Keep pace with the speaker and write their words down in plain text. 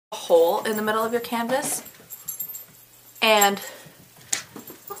hole in the middle of your canvas. And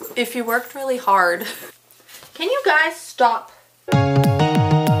if you worked really hard, can you guys stop?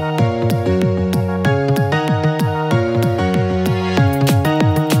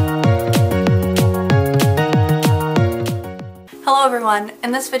 Hello everyone,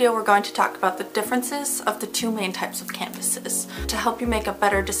 in this video we're going to talk about the differences of the two main types of canvases to help you make a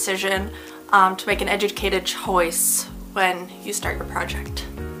better decision, to make an educated choice when you start your project.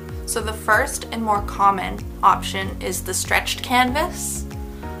 So the first and more common option is the stretched canvas.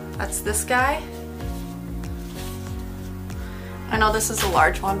 That's this guy. I know this is a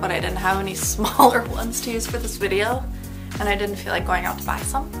large one, but I didn't have any smaller ones to use for this video, and I didn't feel like going out to buy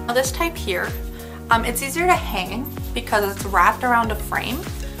some. Now this type here, it's easier to hang because it's wrapped around a frame,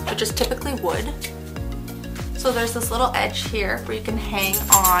 which is typically wood. So there's this little edge here where you can hang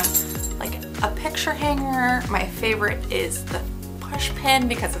on like a picture hanger. My favorite is the push pin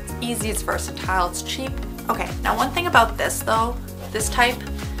because it's easy, it's versatile, it's cheap. Okay, now one thing about this though, this type,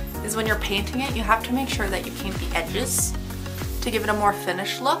 is when you're painting it, you have to make sure that you paint the edges to give it a more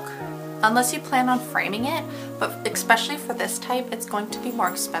finished look, unless you plan on framing it. But especially for this type, it's going to be more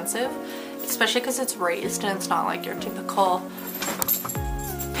expensive, especially because it's raised and it's not like your typical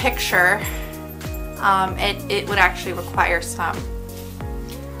picture. It would actually require some,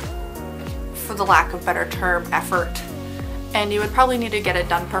 for the lack of better term, effort, and you would probably need to get it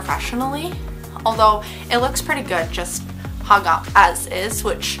done professionally, although it looks pretty good just hung up as is,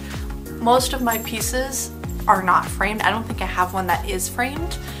 which most of my pieces are not framed. I don't think I have one that is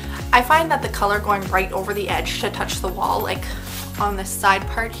framed. I find that the color going right over the edge to touch the wall, like on this side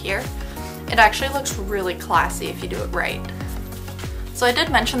part here, it actually looks really classy if you do it right. So I did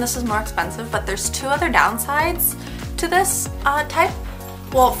mention this is more expensive, but there's two other downsides to this type.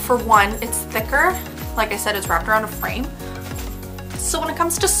 Well, for one, it's thicker. Like I said, it's wrapped around a frame. So when it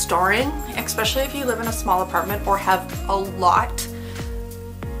comes to storing, especially if you live in a small apartment or have a lot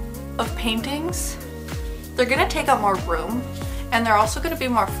of paintings, they're gonna take up more room, and they're also gonna be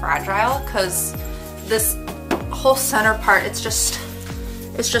more fragile because this whole center part, it's just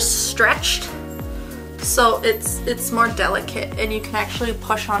stretched, so it's more delicate, and you can actually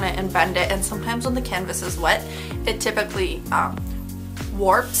push on it and bend it, and sometimes when the canvas is wet, it typically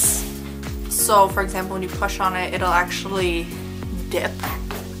warps. So for example, when you push on it, it'll actually dip.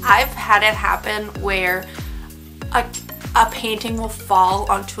 I've had it happen where a painting will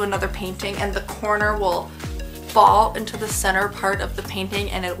fall onto another painting and the corner will fall into the center part of the painting,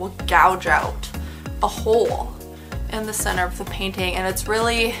 and it will gouge out a hole in the center of the painting, and it's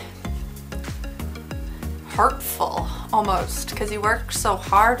really hurtful almost because you work so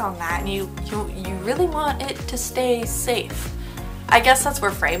hard on that, and you really want it to stay safe. I guess that's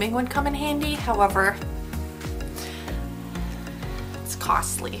where framing would come in handy, however, it's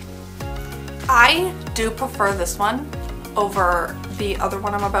costly. I do prefer this one over the other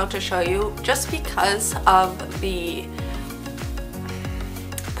one I'm about to show you, just because of the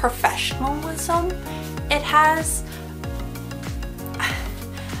professionalism it has.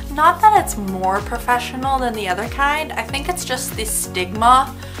 Not that it's more professional than the other kind, I think it's just the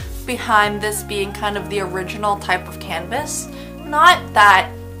stigma behind this being kind of the original type of canvas. Not that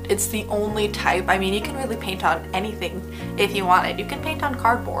it's the only type. I mean, you can really paint on anything if you wanted. You can paint on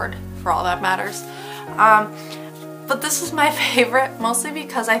cardboard for all that matters. But this is my favorite, mostly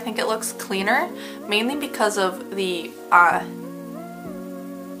because I think it looks cleaner, mainly because of the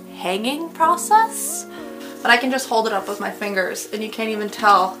hanging process. But I can just hold it up with my fingers and you can't even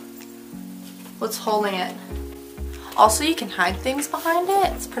tell what's holding it. Also, you can hide things behind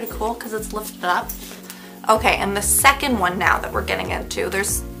it. It's pretty cool because it's lifted up. Okay, and the second one now that we're getting into,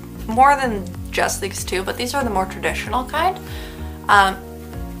 there's more than just these two, but these are the more traditional kind,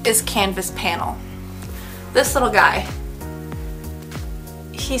 is canvas panel. This little guy,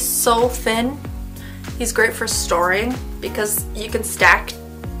 he's so thin. He's great for storing because you can stack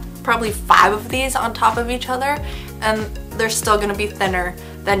probably 5 of these on top of each other and they're still going to be thinner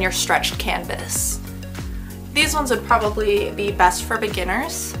than your stretched canvas. These ones would probably be best for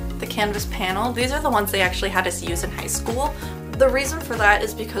beginners, the canvas panel. These are the ones they actually had us use in high school. The reason for that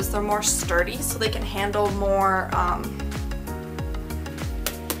is because they're more sturdy, so they can handle more,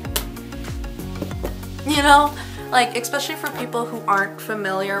 you know, like especially for people who aren't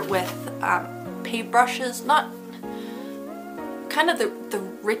familiar with paintbrushes, not kind of the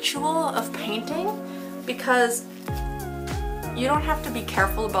ritual of painting, because you don't have to be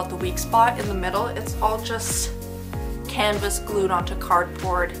careful about the weak spot in the middle. It's all just canvas glued onto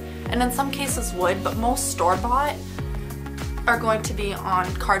cardboard, and in some cases wood, but most store-bought are going to be on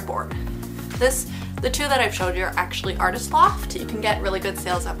cardboard. The two that I've showed you are actually Artist Loft. You can get really good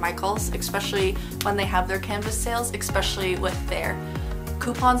sales at Michael's, especially when they have their canvas sales, especially with their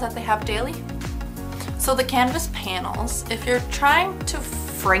coupons that they have daily. So the canvas panels, if you're trying to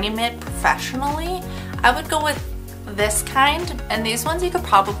frame it professionally, I would go with this kind, and these ones you could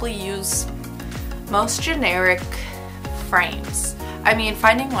probably use most generic frames. I mean,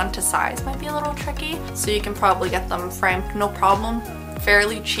 finding one to size might be a little tricky, so you can probably get them framed no problem,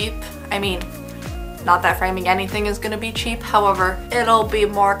 fairly cheap. I mean, not that framing anything is going to be cheap, however, it'll be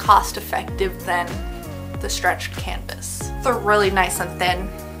more cost effective than the stretched canvas. They're really nice and thin.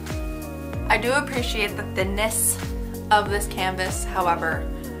 I do appreciate the thinness of this canvas, however,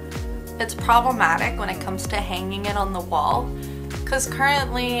 it's problematic when it comes to hanging it on the wall, because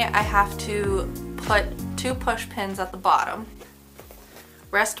currently I have to put 2 push pins at the bottom,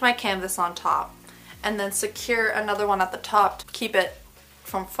 rest my canvas on top, and then secure another one at the top to keep it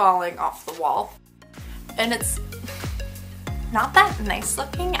from falling off the wall. And it's not that nice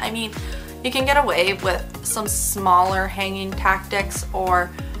looking. I mean, you can get away with some smaller hanging tactics or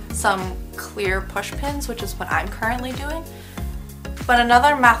some clear push pins, which is what I'm currently doing. But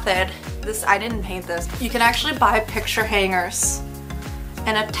another method, I didn't paint this, you can actually buy picture hangers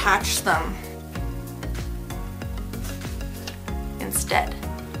and attach them instead.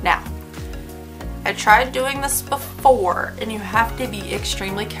 Now, I tried doing this before, and you have to be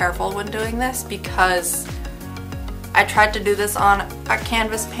extremely careful when doing this, because I tried to do this on a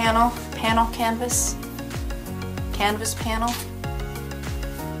canvas panel,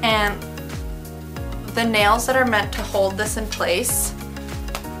 and the nails that are meant to hold this in place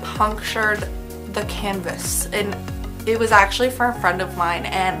punctured the canvas, and it was actually for a friend of mine,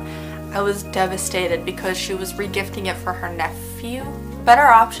 and I was devastated because she was regifting it for her nephew. Better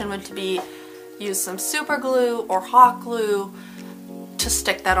option would be use some super glue or hot glue to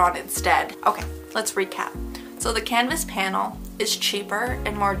stick that on instead. Okay, let's recap. So the canvas panel is cheaper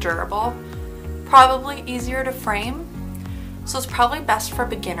and more durable, probably easier to frame, so it's probably best for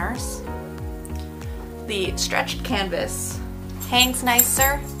beginners. The stretched canvas hangs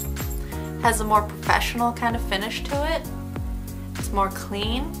nicer, has a more professional kind of finish to it. It's more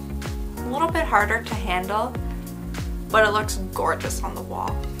clean, a little bit harder to handle, but it looks gorgeous on the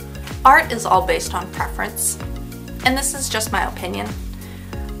wall. Art is all based on preference, and this is just my opinion.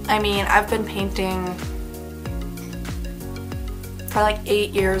 I mean, I've been painting for like 8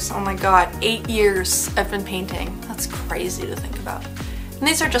 years. Oh my god, 8 years I've been painting. That's crazy to think about. And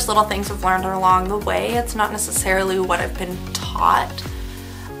these are just little things I've learned along the way. It's not necessarily what I've been taught.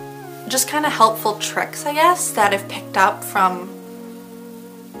 Just kind of helpful tricks, I guess, that I've picked up from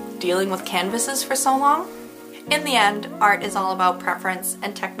dealing with canvases for so long. In the end, art is all about preference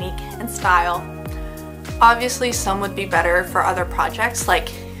and technique and style. Obviously, some would be better for other projects, like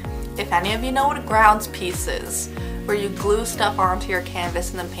if any of you know what a grounds piece is, where you glue stuff onto your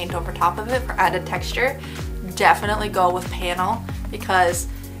canvas and then paint over top of it for added texture, definitely go with panel, because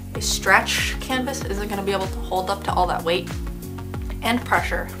a stretch canvas isn't going to be able to hold up to all that weight and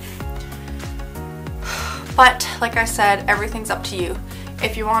pressure. But like I said, everything's up to you.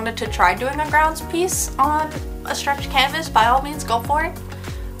 If you wanted to try doing a grounds piece on a stretched canvas, by all means go for it.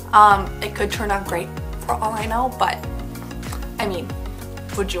 It could turn out great for all I know, but I mean,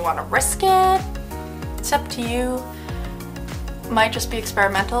 would you want to risk it? It's up to you. Might just be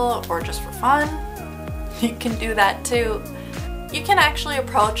experimental or just for fun. You can do that too. You can actually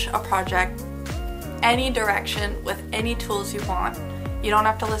approach a project any direction with any tools you want. You don't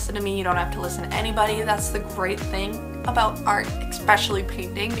have to listen to me, you don't have to listen to anybody. That's the great thing about art, especially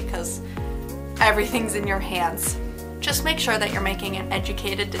painting, because everything's in your hands. Just make sure that you're making an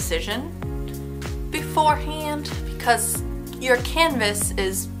educated decision beforehand, because your canvas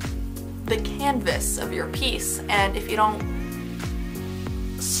is the canvas of your piece, and if you don't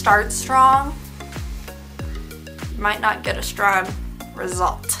start strong, you might not get a strong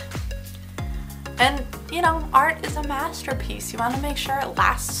result. And you know, art is a masterpiece. You want to make sure it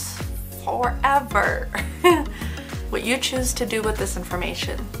lasts forever. What you choose to do with this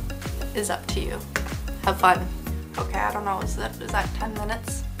information is up to you. Have fun. Okay, I don't know, is that 10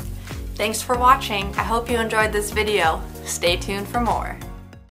 minutes? Thanks for watching. I hope you enjoyed this video. Stay tuned for more.